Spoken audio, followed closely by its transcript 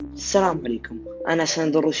السلام عليكم. أنا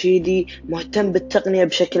سند الرشيدي، مهتم بالتقنية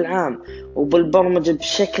بشكل عام وبالبرمجة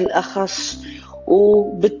بشكل أخص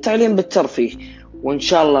وبالتعليم بالترفيه، وإن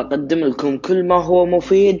شاء الله أقدم لكم كل ما هو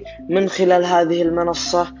مفيد من خلال هذه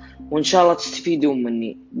المنصة، وإن شاء الله تستفيدون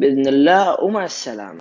مني بإذن الله، ومع السلامة.